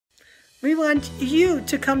We want you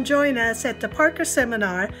to come join us at the Parker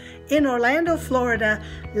Seminar in Orlando, Florida,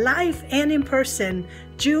 live and in person,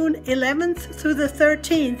 June 11th through the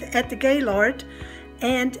 13th at the Gaylord.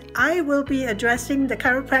 And I will be addressing the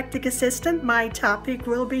chiropractic assistant. My topic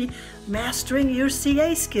will be mastering your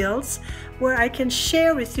CA skills, where I can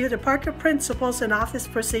share with you the Parker principles and office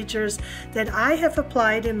procedures that I have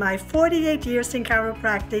applied in my 48 years in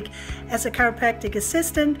chiropractic as a chiropractic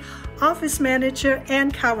assistant, office manager,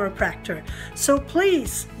 and chiropractor. So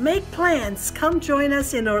please make plans. Come join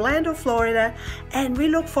us in Orlando, Florida, and we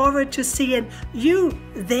look forward to seeing you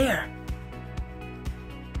there.